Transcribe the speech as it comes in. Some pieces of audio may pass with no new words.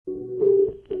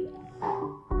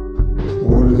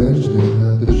Revenge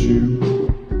not the Jew.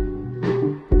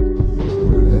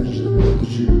 Revenge not the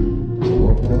Jew.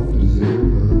 What profit is there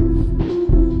of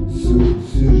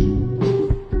circumcision?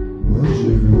 Much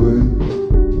every way,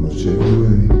 much every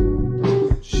way.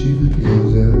 She that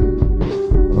goes out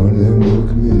on them were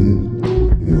committed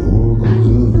the oracles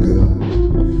of God.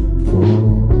 For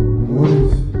what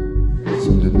if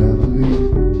some did not believe?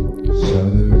 Shall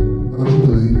their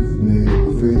unbelief make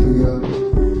the faith of God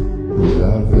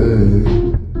without faith?